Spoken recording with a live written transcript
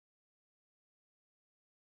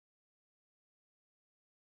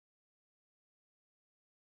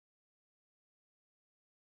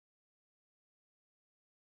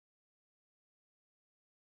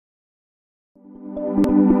Hello,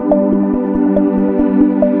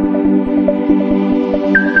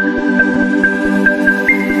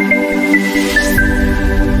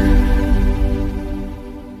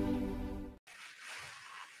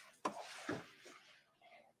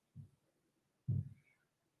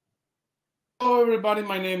 everybody.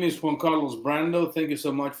 My name is Juan Carlos Brando. Thank you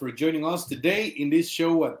so much for joining us today in this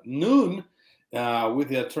show at noon with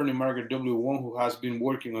the attorney Margaret W. Wong, who has been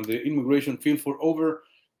working on the immigration field for over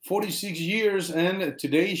 46 years. And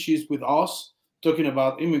today she's with us talking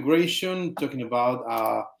about immigration, talking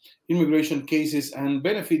about immigration cases and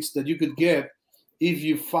benefits that you could get if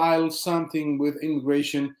you file something with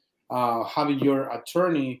immigration, having your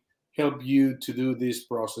attorney help you to do this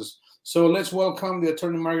process. So let's welcome the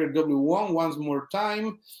attorney Margaret W. Wong once more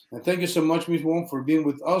time. And thank you so much, Ms. Wong, for being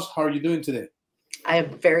with us. How are you doing today? I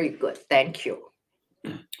am very good. Thank you.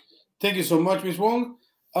 Thank you so much, Ms. Wong.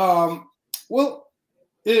 Well,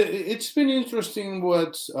 it's been interesting what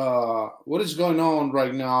is going on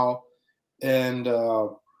right now, and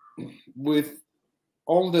with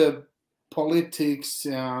all the politics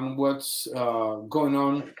and what's going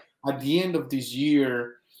on at the end of this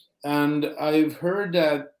year. And I've heard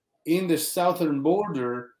that in the southern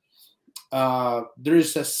border, there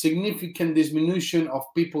is a significant diminution of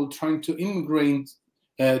people trying to immigrate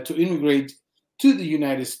to the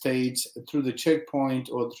United States through the checkpoint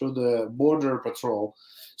or through the border patrol.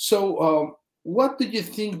 So, what do you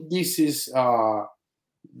think this is the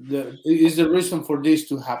reason for this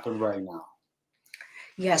to happen right now?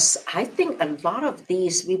 Yes, I think a lot of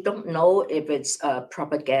these, we don't know if it's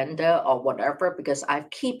propaganda or whatever, because I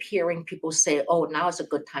keep hearing people say, oh, now is a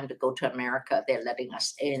good time to go to America. They're letting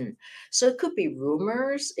us in. So it could be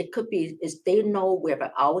rumors. It could be is they know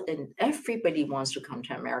we're out and everybody wants to come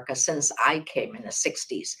to America since I came in the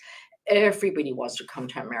 60s. Everybody wants to come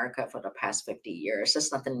to America for the past 50 years.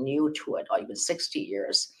 There's nothing new to it, or even 60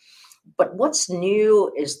 years. But what's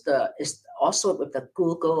new is also with the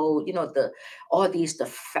Google, the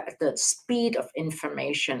speed of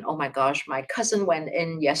information. Oh my gosh, my cousin went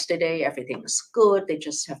in yesterday. Everything is good. They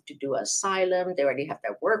just have to do asylum. They already have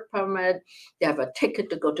their work permit. They have a ticket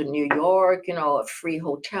to go to New York, a free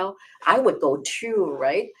hotel. I would go too,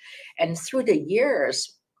 right? And through the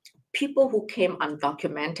years, people who came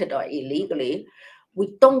undocumented or illegally, we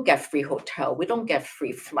don't get free hotel. We don't get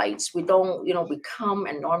free flights. We don't, we come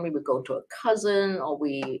and normally we go to a cousin or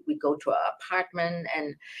we go to an apartment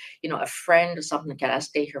and, a friend or something. Can I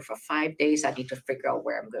stay here for 5 days? I need to figure out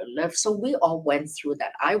where I'm going to live. So we all went through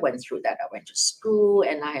that. I went through that. I went to school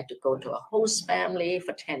and I had to go to a host family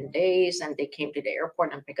for 10 days and they came to the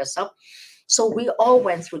airport and pick us up. So we all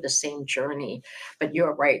went through the same journey, but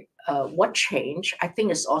you're right. What changed? I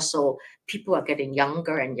think it's also people are getting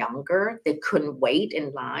younger and younger. They couldn't wait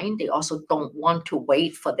in line. They also don't want to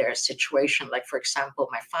wait for their situation. Like, for example,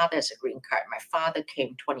 my father has a green card. My father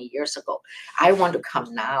came 20 years ago. I want to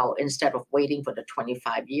come now instead of waiting for the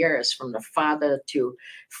 25 years from the father to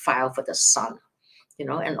file for the son.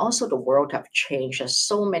 And also the world have changed. There's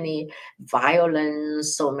so many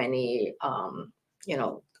violence, so many,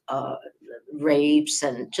 rapes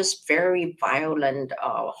and just very violent,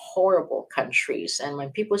 horrible countries. And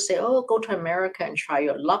when people say, oh, go to America and try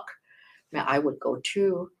your luck, I would go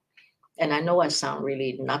too. And I know I sound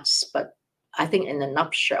really nuts, but I think in a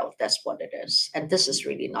nutshell, that's what it is. And this is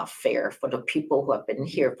really not fair for the people who have been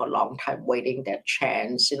here for a long time, waiting their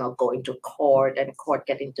chance, going to court and court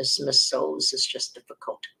getting dismissals is just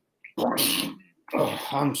difficult. Oh,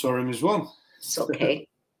 I'm sorry, Ms. Wong. It's okay.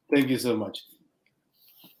 Thank you so much.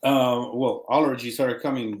 Well, allergies are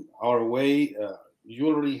coming our way. You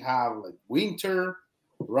already have like winter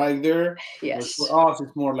right there. Yes. But for us,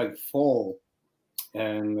 it's more like fall,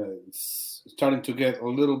 and it's starting to get a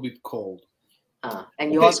little bit cold.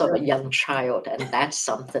 And you also have a young child, and that's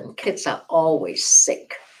something. Kids are always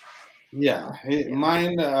sick. Yeah,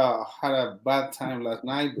 mine had a bad time last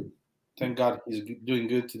night, but thank God he's doing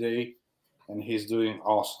good today, and he's doing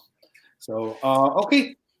awesome. So,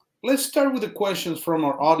 okay. Let's start with the questions from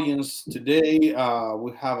our audience today.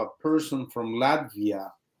 We have a person from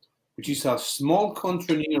Latvia, which is a small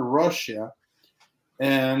country near Russia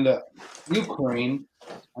and Ukraine.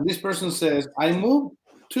 And this person says, I moved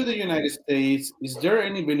to the United States. Is there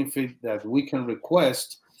any benefit that we can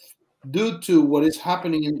request due to what is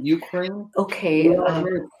happening in Ukraine? Okay. We are a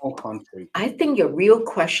very small country. I think your real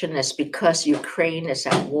question is because Ukraine is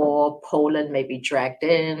at war, Poland may be dragged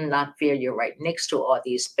in, Latvia, you're right next to all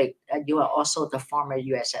these big, you are also the former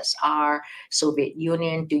USSR, Soviet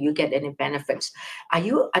Union. Do you get any benefits? I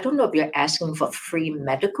don't know if you're asking for free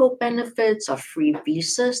medical benefits or free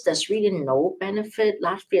visas. There's really no benefit.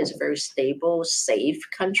 Latvia is a very stable, safe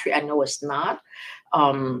country. I know it's not.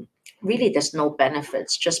 really there's no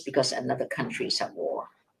benefits just because another country is at war.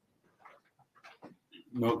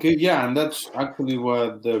 Okay, yeah, and that's actually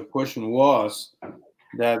what the question was,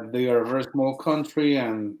 that they are a very small country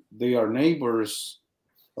and they are neighbors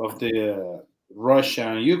of the Russia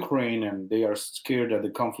and Ukraine, and they are scared that the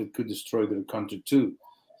conflict could destroy their country too.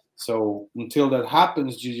 So until that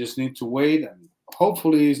happens, you just need to wait, and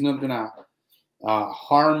hopefully it's not gonna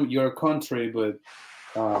harm your country, but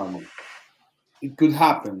it could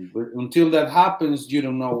happen. But until that happens, you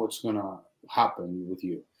don't know what's gonna happen with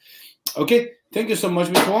you. Okay, thank you so much,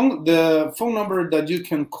 Ms. Wong. The phone number that you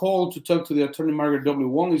can call to talk to the attorney Margaret W.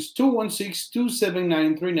 Wong is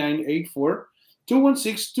 216-279-3984.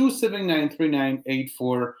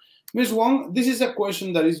 216-279-3984. Ms. Wong, this is a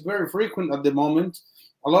question that is very frequent at the moment.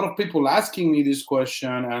 A lot of people asking me this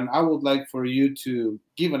question, and I would like for you to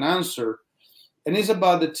give an answer. And it's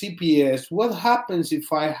about the TPS. What happens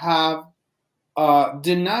if I have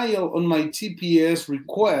denial on my TPS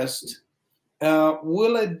request?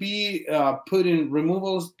 Will it be put in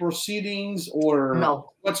removal proceedings, or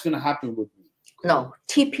No. what's going to happen with me? No,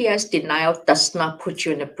 TPS denial does not put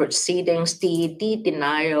you in the proceedings. The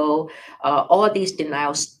denial, all these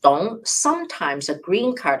denials don't. Sometimes a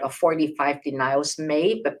green card of 45 denials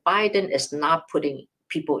may, but Biden is not putting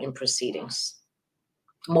people in proceedings,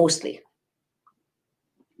 mostly.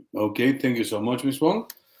 Okay, thank you so much, Ms. Wong.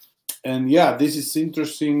 And yeah, this is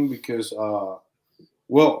interesting because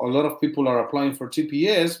well, a lot of people are applying for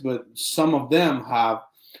TPS, but some of them have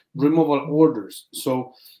removal orders.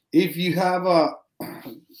 So if you have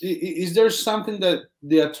is there something that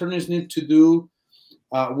the attorneys need to do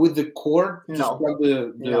with the court? No,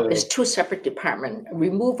 no, it's two separate departments.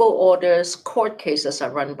 Removal orders, court cases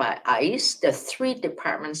are run by ICE. There are three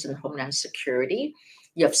departments in Homeland Security.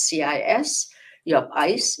 You have CIS, you have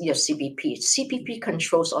ICE, you have CBP. CBP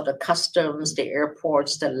controls all the customs, the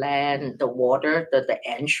airports, the land, the water, the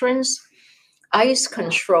entrance. ICE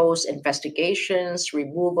controls investigations,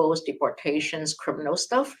 removals, deportations, criminal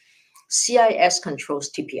stuff. CIS controls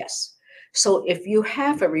TPS. So if you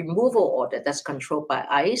have a removal order that's controlled by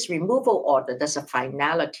ICE, removal order, that's a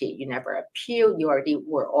finality. You never appeal, you already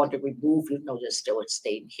were ordered removed, you know you're still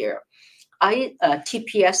staying here.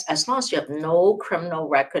 TPS, as long as you have no criminal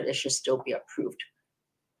record, it should still be approved.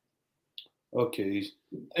 Okay,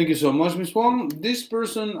 thank you so much, Ms. Wong. This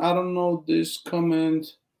person, I don't know this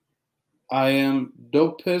comment. I am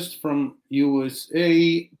dopest from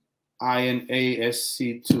USA,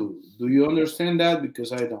 INASC2. Do you understand that?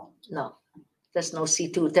 Because I don't. No, there's no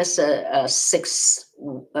C2. There's a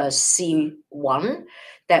 6C1.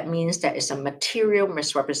 That means that it's a material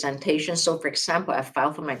misrepresentation. So for example, I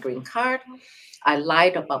filed for my green card. I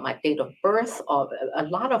lied about my date of birth. Or a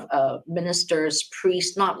lot of ministers,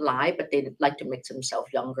 priests, not lie, but they like to make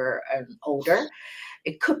themselves younger and older.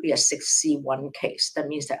 It could be a 6C1 case. That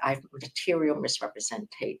means that I have material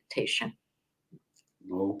misrepresentation.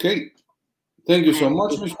 Okay. Thank you so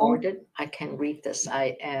much, Ms. Wong. I can read this.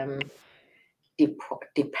 I am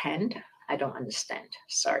depend. I don't understand.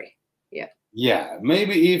 Sorry. Yeah. Yeah.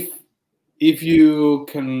 Maybe if you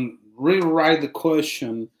can rewrite the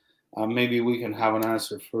question, maybe we can have an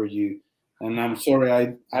answer for you. And I'm sorry,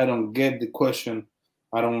 I don't get the question.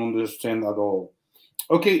 I don't understand at all.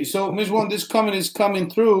 Okay, so Ms. Wong, this comment is coming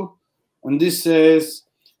through, and this says,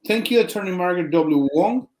 "Thank you, Attorney Margaret W.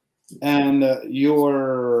 Wong, and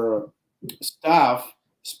your staff,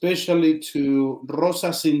 especially to Rosa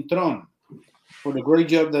Cintron, for the great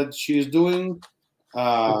job that she is doing.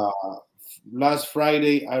 Last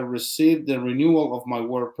Friday, I received the renewal of my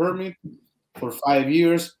work permit for 5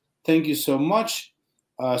 years. Thank you so much.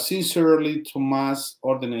 Sincerely, Tomas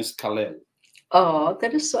Ordenes Calel." Oh,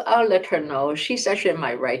 that is so. I'll let her know. She's actually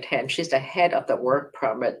my right hand. She's the head of the work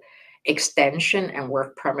permit extension and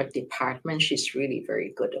work permit department. She's really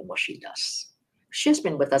very good at what she does. She's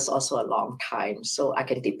been with us also a long time, so I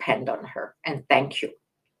can depend on her. And thank you.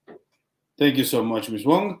 Thank you so much, Ms.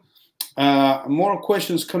 Wong. More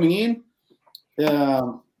questions coming in.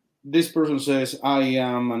 This person says, "I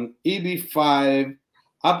am an EB5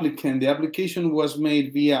 applicant. The application was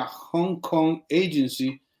made via Hong Kong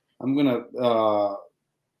agency." I'm going to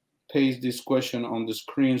paste this question on the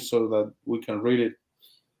screen so that we can read it.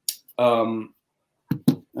 And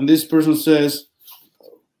this person says,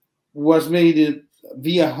 "Was made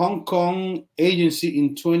via Hong Kong agency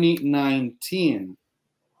in 2019.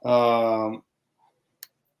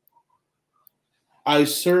 I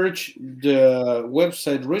searched the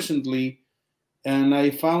website recently and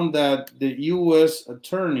I found that the U.S.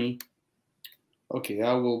 attorney," okay,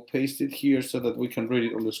 I will paste it here so that we can read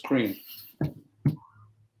it on the screen.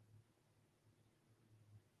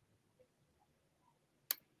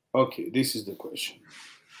 Okay, this is the question.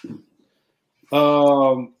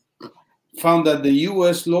 Found that the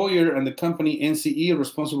U.S. lawyer and the company NCE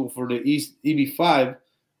responsible for the East EB5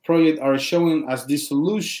 project are showing as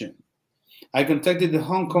dissolution. I contacted the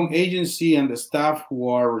Hong Kong agency and the staff who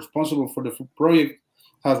are responsible for the project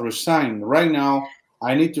has resigned. Right now,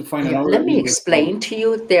 I need to find another. Let me explain to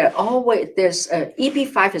you. There's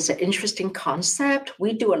EB5 is an interesting concept.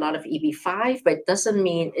 We do a lot of EB5, but it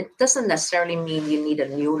doesn't necessarily mean you need a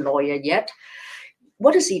new lawyer yet.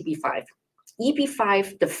 What is EB5?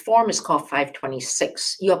 EB5, the form is called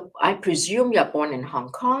 526. I presume you're born in Hong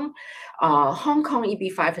Kong. Hong Kong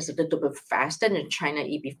EB5 is a little bit faster than China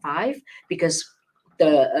EB5 because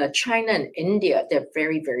the China and India, they're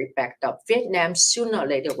very, very backed up. Vietnam sooner or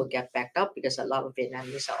later will get backed up because a lot of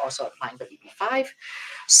Vietnamese are also applying for EB5.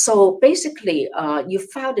 So basically, you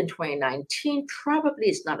filed in 2019, probably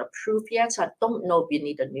it's not approved yet. So I don't know if you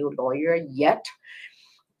need a new lawyer yet.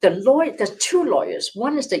 There's two lawyers.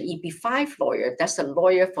 One is the EB5 lawyer. That's the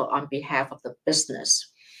lawyer on behalf of the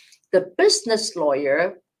business. The business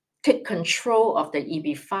lawyer take control of the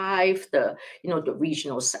EB5, the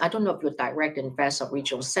regional. I don't know if you're direct invest or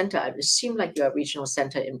regional center. I assume like you're a regional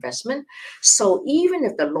center investment. So even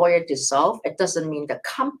if the lawyer dissolves, it doesn't mean the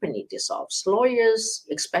company dissolves. Lawyers,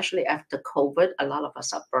 especially after COVID, a lot of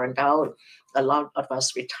us are burned out. A lot of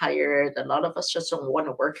us retired. A lot of us just don't want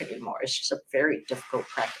to work anymore. It's just a very difficult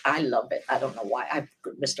practice. I love it. I don't know why. I've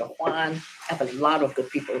Mr. Juan. I have a lot of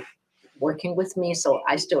good people working with me, so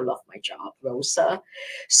I still love my job, Rosa.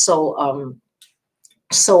 So I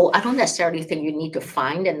don't necessarily think you need to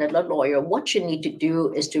find another lawyer. What you need to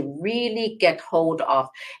do is to really get hold of,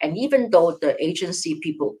 and even though the agency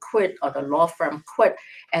people quit or the law firm quit,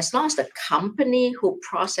 as long as the company who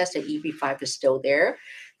processed the EB5 is still there,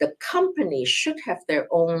 the company should have their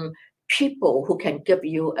own people who can give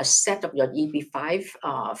you a set of your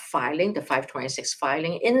EB5 filing, the 526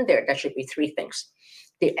 filing. In there, there should be three things.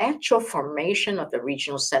 The actual formation of the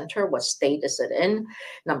regional center, what state is it in?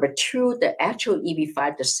 Number two, the actual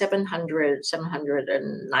EB5, the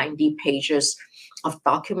 790 pages of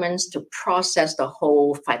documents to process the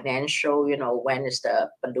whole financial, when is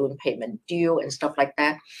the balloon payment due and stuff like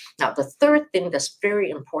that. Now, the third thing that's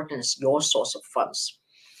very important is your source of funds.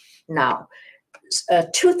 Now,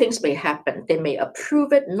 two things may happen. They may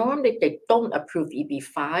approve it. Normally, they don't approve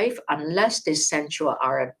EB5 unless they send you a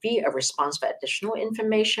RFV, a response for additional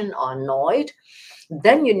information, or NOID.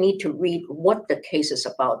 Then you need to read what the case is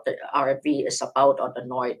about, the RFV is about, or the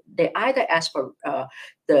NOID. They either ask for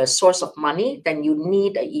the source of money, then you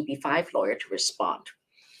need a EB5 lawyer to respond.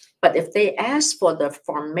 But if they ask for the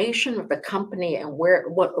formation of the company and where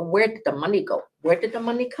did the money go? Where did the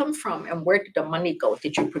money come from? And where did the money go?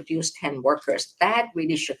 Did you produce 10 workers? That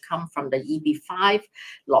really should come from the EB5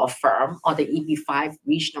 law firm or the EB5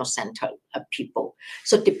 regional center of people.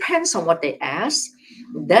 So it depends on what they ask.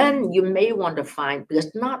 Then you may want to find, because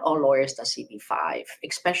not all lawyers does EB5,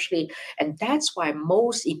 especially, and that's why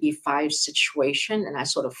most EB5 situation, and I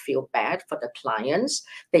sort of feel bad for the clients,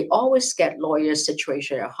 they always get lawyers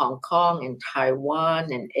situated in Hong Kong and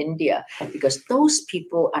Taiwan and India, because those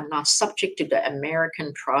people are not subject to the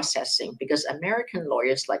American processing, because American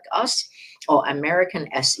lawyers like us or American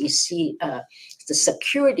SEC, the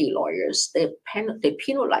security lawyers, they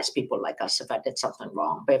penalize people like us if I did something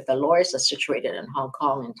wrong. But if the lawyers are situated in Hong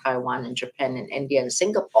Kong and Taiwan and Japan and India and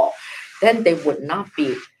Singapore, then they would not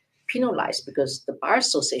be penalized because the Bar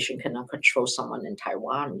Association cannot control someone in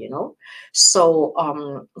Taiwan, So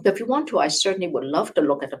if you want to, I certainly would love to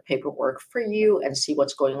look at the paperwork for you and see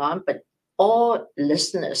what's going on. But all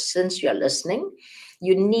listeners, since you're listening,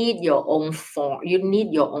 you need your own form. You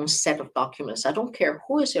need your own set of documents. I don't care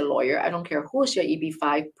who is your lawyer. I don't care who is your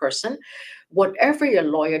EB5 person. Whatever your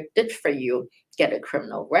lawyer did for you, get a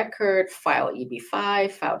criminal record, file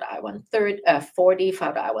EB5, file the I-140,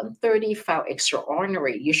 file the I-130, file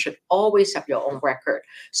extraordinary. You should always have your own record.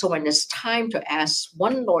 So when it's time to ask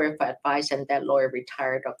one lawyer for advice and that lawyer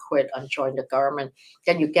retired or quit or joined the government,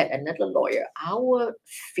 then you get another lawyer. Our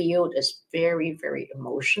field is very, very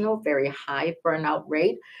emotional, very high burnout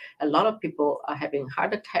rate. A lot of people are having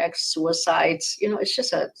heart attacks, suicides. It's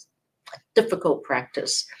just a difficult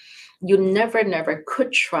practice. You never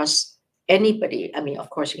could trust anybody. I mean, of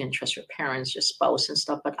course, you can trust your parents, your spouse and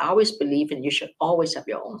stuff, but I always believe in you should always have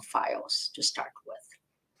your own files to start with.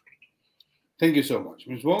 Thank you so much,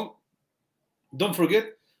 Ms. Wong. Don't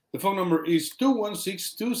forget, the phone number is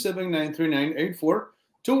 216-279-3984,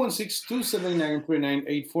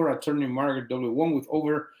 216-279-3984, attorney Margaret W. Wong with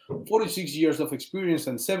over 46 years of experience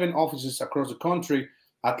and 7 offices across the country,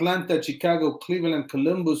 Atlanta, Chicago, Cleveland,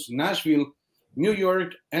 Columbus, Nashville, New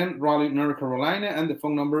York, and Raleigh, North Carolina. And the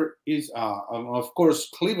phone number is, of course,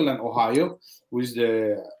 Cleveland, Ohio, which is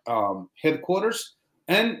the headquarters.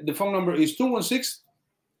 And the phone number is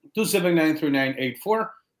 216-279-3984,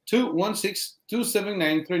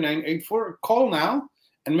 216-279-3984. Call now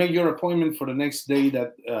and make your appointment for the next day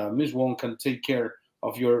that Ms. Wong can take care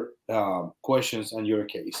of your questions and your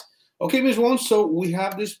case. Okay, Ms. Wong, so we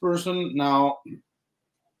have this person now.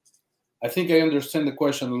 I think I understand the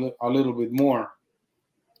question a little bit more.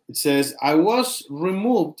 It says, I was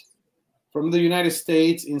removed from the United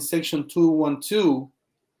States in Section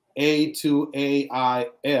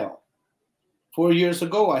 212A2AIL. 4 years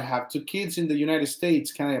ago, I have 2 kids in the United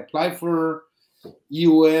States. Can I apply for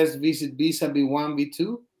U.S. visit visa B1,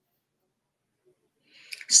 B2?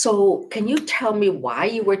 So can you tell me why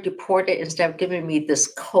you were deported instead of giving me this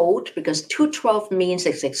code? Because 212 means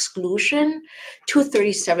it's exclusion,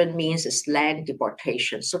 237 means it's land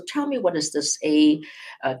deportation. So tell me, what is this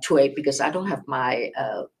A2A? Because I don't have my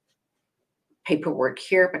paperwork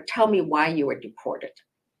here, but tell me why you were deported.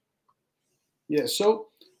 Yeah,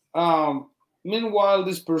 so meanwhile,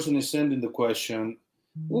 this person is sending the question,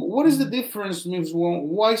 what is the difference, Ms. Wong,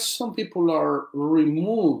 why some people are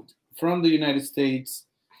removed from the United States?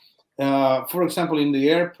 For example, in the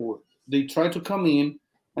airport, they try to come in,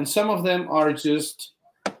 and some of them are just,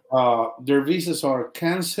 their visas are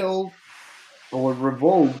canceled or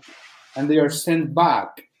revoked, and they are sent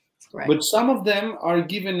back. Right. But some of them are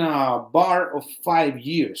given a bar of 5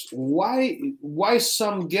 years. Why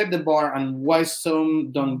some get the bar and why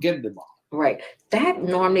some don't get the bar? Right. That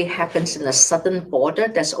normally happens in the southern border.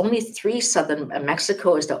 There's only 3 southern,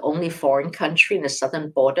 Mexico is the only foreign country in the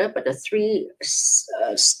southern border, but the 3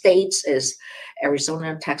 states is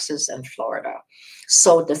Arizona, Texas, and Florida.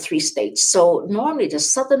 So the 3 states. So normally the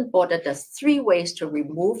southern border, there's 3 ways to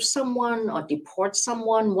remove someone or deport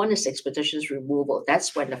someone. One is expeditious removal.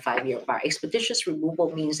 That's when the 5-year bar. Expeditious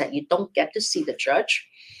removal means that you don't get to see the judge.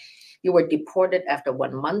 You were deported after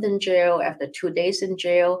 1 month in jail, after 2 days in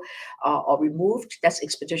jail, or removed. That's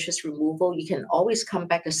expeditious removal. You can always come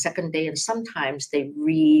back the second day, and sometimes they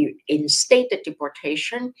reinstate the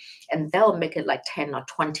deportation, and they'll make it like 10 or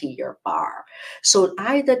 20-year bar. So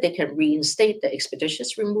either they can reinstate the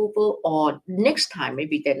expeditious removal, or next time,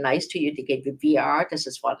 maybe they're nice to you, they gave you VR, this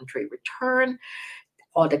is voluntary return,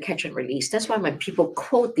 or the catch and release. That's why when people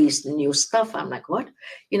quote these new stuff, I'm like, what?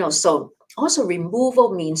 So also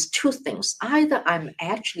removal means 2 things. Either I'm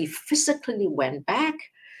actually physically went back,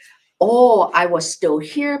 or I was still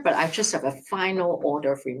here, but I just have a final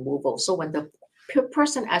order of removal. So when the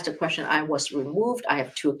person asked the question, I was removed, I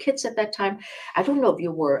have 2 kids at that time. I don't know if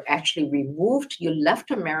you were actually removed, you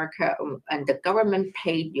left America and the government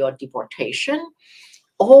paid your deportation,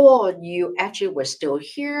 or you actually were still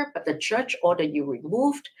here, but the judge ordered you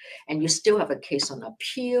removed and you still have a case on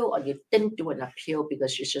appeal, or you didn't do an appeal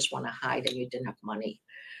because you just want to hide and you didn't have money.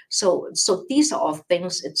 So these are all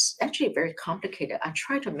things, it's actually very complicated. I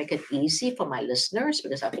try to make it easy for my listeners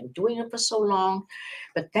because I've been doing it for so long,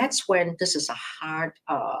 but that's when this is a hard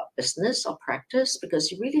business or practice,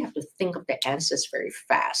 because you really have to think of the answers very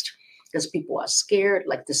fast. Because people are scared.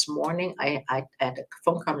 Like this morning, I had a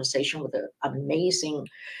phone conversation with an amazing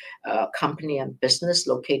company and business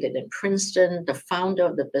located in Princeton. The founder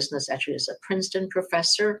of the business actually is a Princeton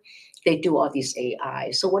professor. They do all these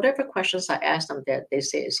AI. So whatever questions I ask them, they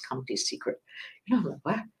say is company secret. I'm like,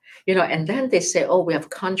 what? And then they say, oh, we have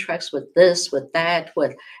contracts with this, with that,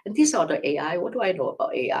 and these are the AI. What do I know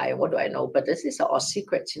about AI? What do I know? But these are all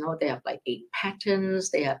secrets. They have like 8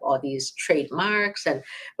 patents. They have all these trademarks.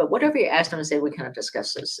 But whatever you ask them, they say, we cannot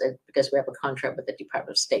discuss this because we have a contract with the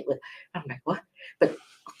Department of State. I'm like, what? But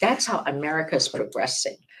that's how America is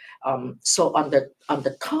progressing. So on the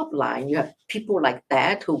top line, you have people like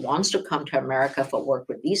that who wants to come to America for work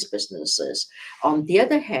with these businesses. On the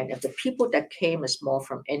other hand, if the people that came is more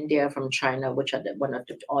from India, from China, which are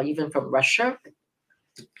or even from Russia,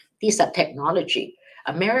 these are technology.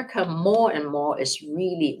 America more and more is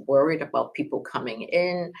really worried about people coming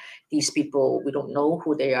in. These people, we don't know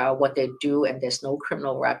who they are, what they do, and there's no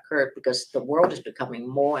criminal record because the world is becoming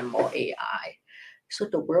more and more AI. So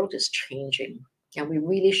the world is changing. And we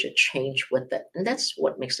really should change with it. And that's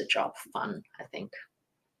what makes the job fun, I think.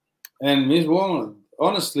 And Ms. Wong,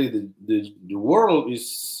 honestly, the world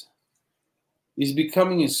is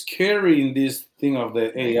becoming scary in this thing of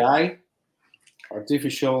the AI,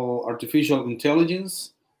 artificial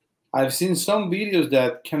intelligence. I've seen some videos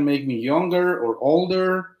that can make me younger or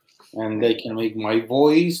older, and they can make my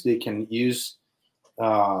voice. They can use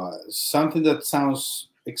something that sounds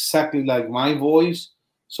exactly like my voice.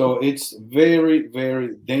 So it's very,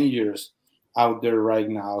 very dangerous out there right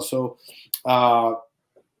now. So Uh,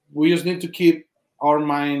 we just need to keep our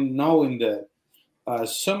mind knowing that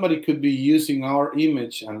somebody could be using our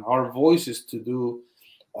image and our voices to do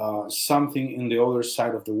something in the other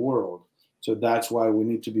side of the world. So that's why we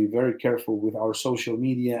need to be very careful with our social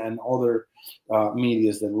media and other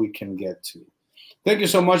medias that we can get to. Thank you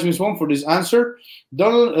so much, Ms. Wong, for this answer.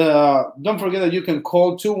 Don't forget that you can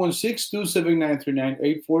call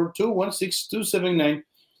 216-279-3984,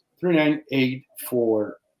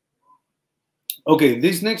 216-279-3984. Okay,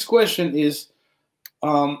 this next question is,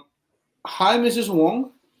 hi, Mrs.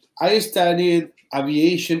 Wong. I studied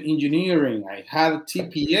aviation engineering. I had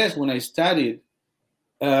TPS when I studied,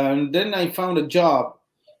 and then I found a job,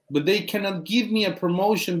 but they cannot give me a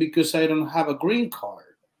promotion because I don't have a green card.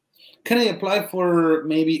 Can I apply for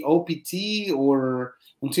maybe OPT or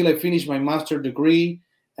until I finish my master degree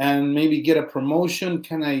and maybe get a promotion?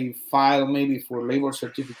 Can I file maybe for labor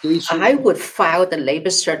certification? I would file the labor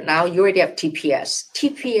cert now. You already have TPS.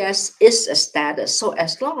 TPS is a status. So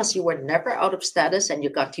as long as you were never out of status and you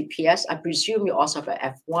got TPS, I presume you also have an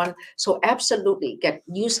F1. So absolutely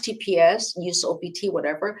use TPS, use OPT,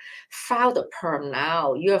 whatever. File the perm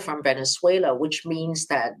now. You're from Venezuela, which means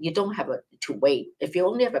that you don't have to wait. If you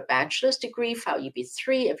only have a bachelor's degree, file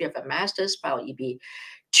EB3. If you have a master's, file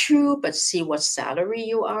EB2, but see what salary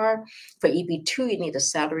you are. For EB2, you need a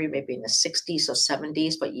salary maybe in the 60s or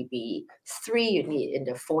 70s. For EB3, you need in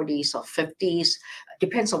the 40s or 50s.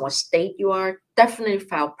 Depends on what state you are. Definitely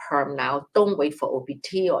file perm now. Don't wait for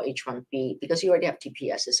OPT or H1B because you already have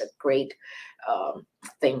TPS. It's a great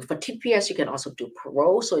thing. For TPS, you can also do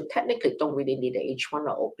parole. So technically, don't really need a H1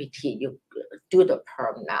 or OPT. You do the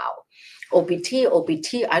perm now. OPT,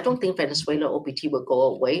 I don't think Venezuela OPT will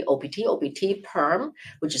go away. OPT, perm,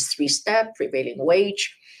 which is 3-step, prevailing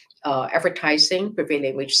wage, advertising,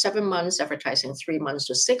 prevailing wage 7 months, advertising 3 months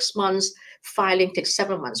to 6 months, filing takes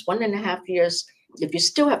 7 months, 1.5 years. If you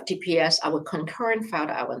still have TPS, I would concurrent file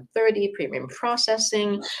the I-130, premium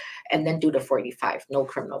processing, and then do the 45, no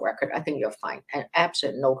criminal record. I think you're fine. And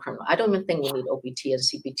absolutely no criminal. I don't even think you need OPT and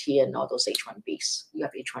CPT and all those H1Bs. You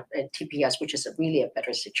have H1 and TPS, which is really a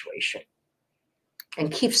better situation.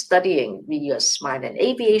 And keep studying, be smart. And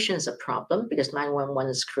aviation is a problem because 911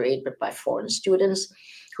 is created by foreign students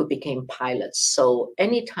who became pilots. So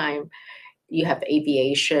anytime you have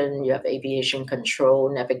aviation control,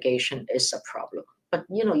 navigation is a problem. But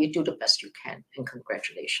you do the best you can, and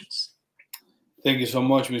congratulations. Thank you so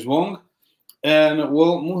much, Ms. Wong. And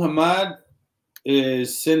well, Muhammad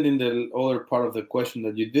is sending the other part of the question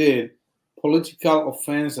that you did. Political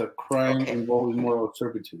offense, a crime involving moral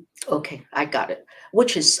turpitude. Okay, I got it.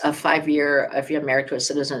 Which is a 5-year, if you're married to a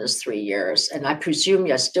citizen, is 3 years. And I presume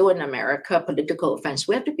you're still in America. Political offense,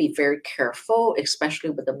 we have to be very careful, especially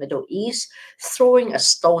with the Middle East. Throwing a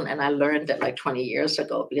stone, and I learned that like 20 years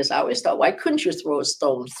ago, because I always thought, why couldn't you throw a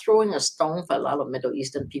stone? Throwing a stone for a lot of Middle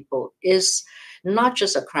Eastern people is not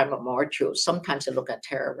just a crime of mortgage. Sometimes they look at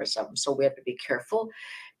terrorism, so we have to be careful.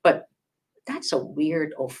 But that's a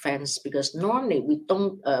weird offense because normally we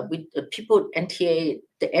don't, people,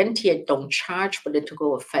 the NTA don't charge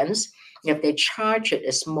political offense. If they charge it,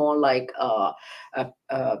 it's more like a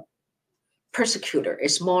persecutor.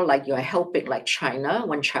 It's more like you're helping, like China,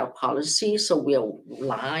 one child policy. So we'll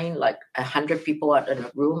line like 100 people out in a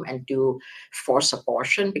room and do forced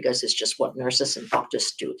abortion because it's just what nurses and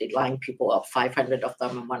doctors do. They line people up, 500 of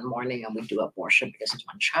them in one morning, and we do abortion because it's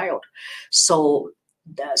one child. So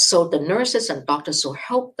the nurses and doctors who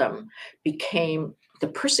helped them became the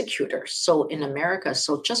persecutors. So in America,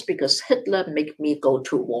 so just because Hitler made me go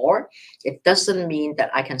to war, it doesn't mean that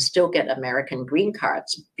I can still get American green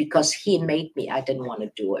cards because he made me. I didn't want to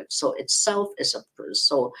do it. So itself is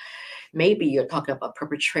so maybe you're talking about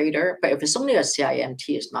perpetrator, but if it's only a CIMT,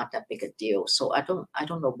 it's not that big a deal. So I don't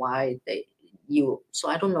know why so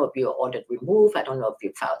I don't know if you're ordered removed. I don't know if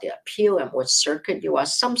you filed the appeal and what circuit you are.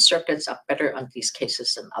 Some circuits are better on these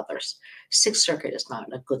cases than others. Sixth Circuit is not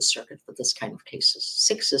a good circuit for this kind of cases.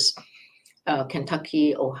 Six is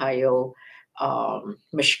Kentucky, Ohio,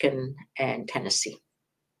 Michigan, and Tennessee.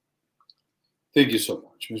 Thank you so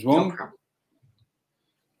much, Ms. Wong. No problem.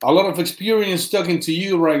 A lot of experience talking to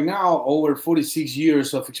you right now, over 46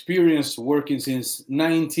 years of experience working since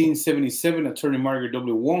 1977, attorney Margaret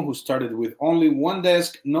W. Wong, who started with only one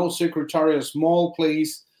desk, no secretary, a small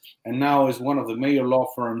place, and now is one of the major law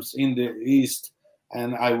firms in the East,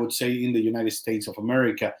 and I would say in the United States of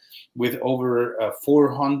America, with over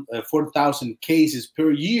 4,000 cases per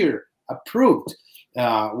year approved,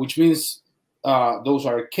 which means those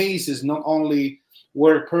are cases not only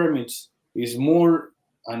work permits, is more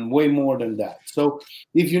and way more than that. So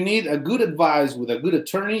if you need a good advice with a good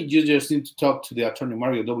attorney, you just need to talk to the attorney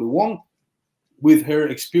Margaret W. Wong. with her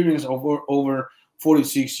experience over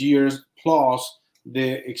 46 years plus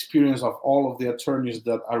the experience of all of the attorneys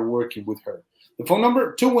that are working with her. The phone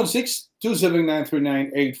number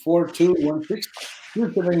 216-279-3984,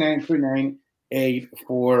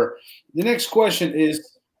 216-279-3984. The next question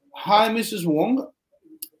is, hi, Mrs. Wong.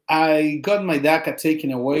 I got my DACA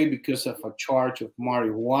taken away because of a charge of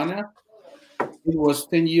marijuana. It was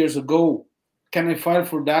 10 years ago. Can I file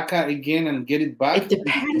for DACA again and get it back? It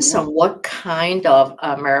depends on what kind of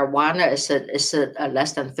marijuana. Is it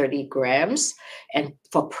less than 30 grams? And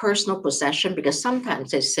for personal possession, because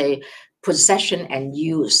sometimes they say possession and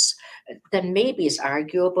use, then maybe it's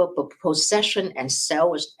arguable, but possession and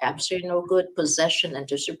sell is absolutely no good. Possession and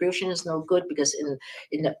distribution is no good, because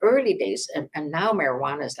in the early days, and now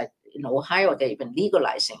marijuana is like in Ohio, they're even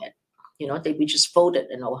legalizing it. We just voted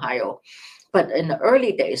in Ohio. But in the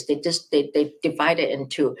early days, they divided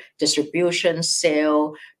into distribution,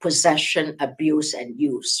 sale, possession, abuse, and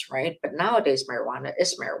use, right? But nowadays, marijuana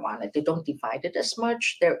is marijuana. They don't divide it as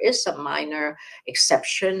much. There is a minor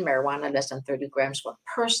exception, marijuana less than 30 grams for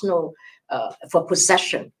personal, for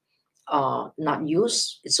possession, not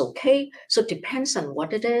use. It's okay. So it depends on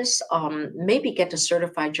what it is. Maybe get a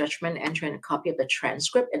certified judgment, enter in a copy of the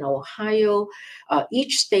transcript. In Ohio,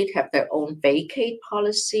 each state have their own vacate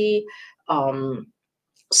policy.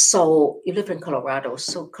 So you live in Colorado.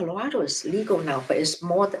 So Colorado is legal now, but it's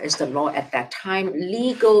more as the law at that time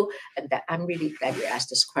legal. And that I'm really glad you asked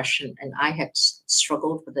this question. And I had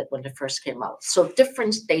struggled with it when it first came out. So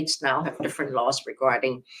different states now have different laws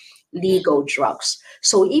regarding legal drugs.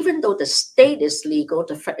 So even though the state is legal,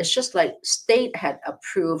 it's just like state had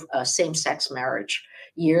approved same-sex marriage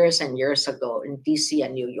years and years ago in DC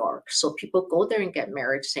and New York. So people go there and get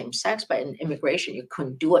married same-sex, but in immigration, you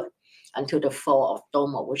couldn't do it until the fall of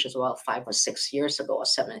DOMA, which is about 5 or 6 years ago, or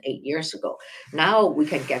 7, 8 years ago. Now we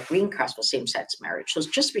can get green cards for same-sex marriage. So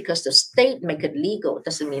just because the state make it legal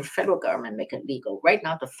doesn't mean federal government make it legal. Right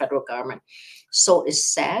now, the federal government. So it's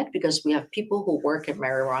sad because we have people who work in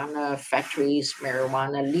marijuana factories,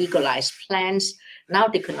 marijuana legalized plants. Now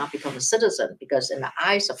they could not become a citizen because in the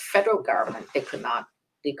eyes of federal government, they could not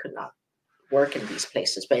work in these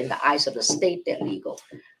places. But in the eyes of the state, they're legal.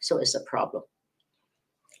 So it's a problem.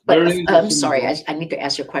 But I'm sorry, I need to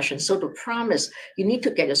ask you a question. So the promise, you need to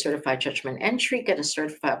get a certified judgment entry, get a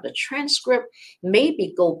certified of the transcript,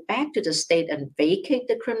 maybe go back to the state and vacate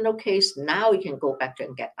the criminal case. Now you can go back to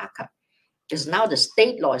and get DACA. Because now the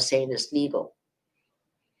state law is saying it's legal.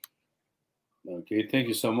 Okay, thank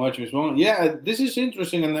you so much, Ms. Wong. Yeah, this is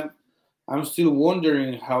interesting, and I'm still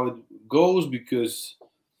wondering how it goes because,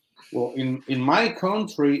 well, in my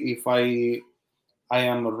country, if I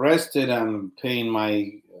am arrested and paying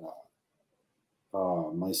my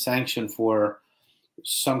my sanction for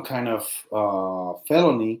some kind of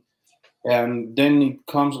felony, and then it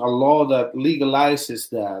comes a law that legalizes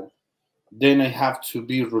that, then I have to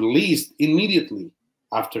be released immediately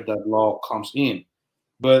after that law comes in.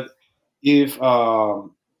 But if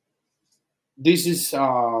this is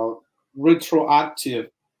retroactive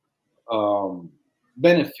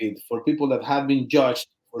benefit for people that have been judged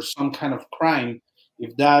for some kind of crime,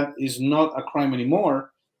 if that is not a crime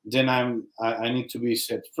anymore, then I need to be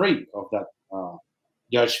set free of that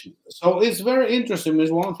judgment. So it's very interesting,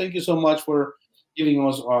 Ms. Wong. Thank you so much for giving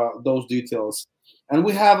us those details. And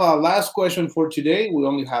we have a last question for today. We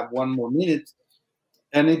only have 1 more minute,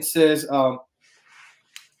 and it says,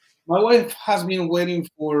 my wife has been waiting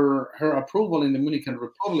for her approval in the Dominican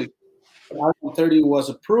Republic. Article 30 was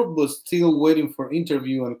approved, but still waiting for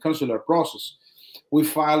interview and consular process. We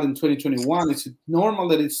filed in 2021. Is it normal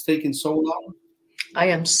that it's taken so long? I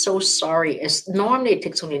am so sorry. Normally it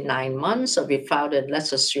takes only 9 months. So we filed it,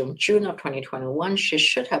 let's assume June of 2021. She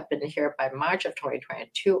should have been here by March of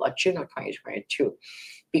 2022 or June of 2022.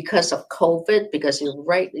 Because of COVID, because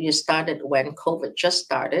you started when COVID just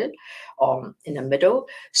started, in the middle.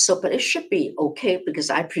 So, but it should be okay because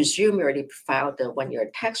I presume you already filed the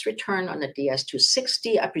 1-year tax return on the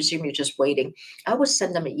DS-260. I presume you're just waiting. I would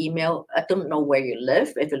send them an email. I don't know where you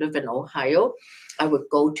live. If you live in Ohio, I would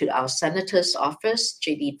go to our senator's office.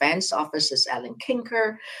 J.D. Vance's office is Alan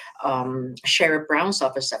Kinker. Sherrod Brown's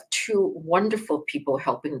office have 2 wonderful people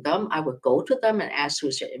helping them. I would go to them and ask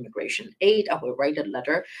who's your immigration aide. I would write a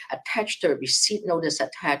letter, attach the receipt notice,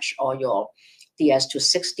 attach all your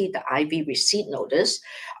DS-260, the IV receipt notice,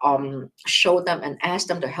 show them and ask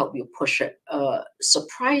them to help you push it.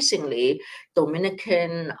 Surprisingly,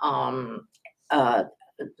 Dominican,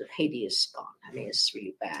 Haiti is gone. I mean, it's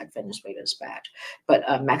really bad. Venezuela is bad.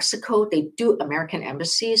 But Mexico, they do, American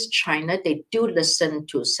embassies, China, they do listen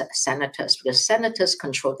to senators because senators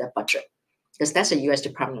control their budget. because that's a U.S.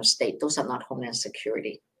 Department of State. Those are not Homeland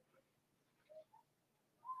Security.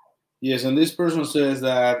 Yes, and this person says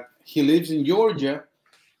that he lives in Georgia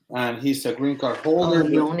and he's a green card holder. Oh,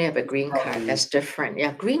 you only have a green card. That's different.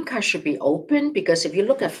 Yeah, green card should be open because if you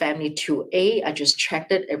look at Family 2A, I just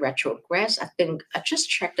checked it, a retrogress. I think I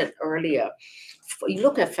just checked it earlier. You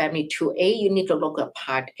look at Family 2A, you need to look at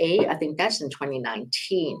Part A. I think that's in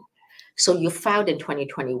 2019. So you filed in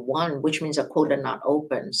 2021, which means a quota not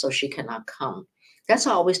open, so she cannot come. That's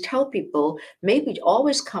why I always tell people, maybe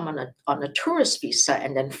always come on a tourist visa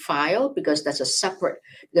and then file, because that's a separate,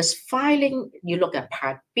 because filing, you look at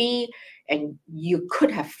Part B and you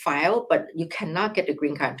could have filed, but you cannot get the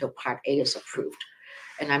green card until Part A is approved.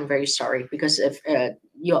 And I'm very sorry, because if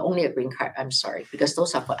you're only a green card, I'm sorry, because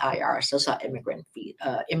those are for IRs, those are immigrant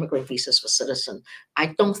visas for citizens.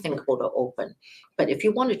 I don't think quota open. But if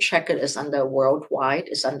you want to check it, it's under worldwide,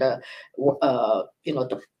 it's under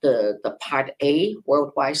the Part A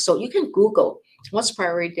worldwide. So you can Google what's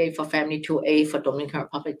priority date for Family 2A for Dominican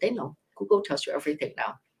Republic. They know. Google tells you everything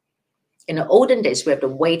now. In the olden days, we have to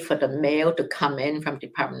wait for the mail to come in from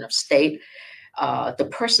Department of State. The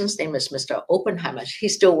person's name is Mr. Oppenheimer.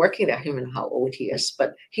 He's still working there. I don't even know how old he is,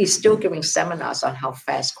 but he's still giving seminars on how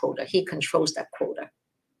fast quota. He controls that quota.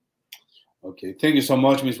 Okay, thank you so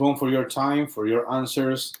much, Ms. Wong, for your time, for your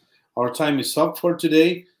answers. Our time is up for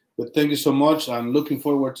today, but thank you so much. I'm looking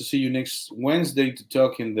forward to see you next Wednesday to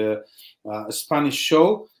talk in the Spanish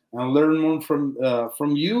show and learn more from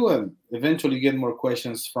you and eventually get more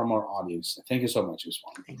questions from our audience. Thank you so much, Ms.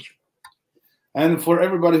 Wong. Thank you. And for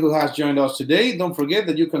everybody who has joined us today, don't forget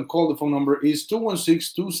that you can call. The phone number is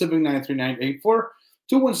 216-279-3984,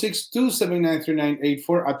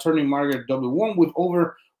 216-279-3984, attorney Margaret W. with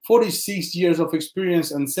over 46 years of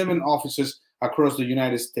experience and 7 offices across the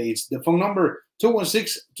United States. The phone number,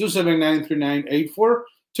 216-279-3984,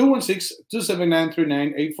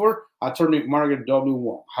 216-279-3984, attorney Margaret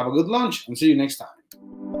W. Have a good lunch and see you next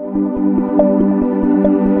time.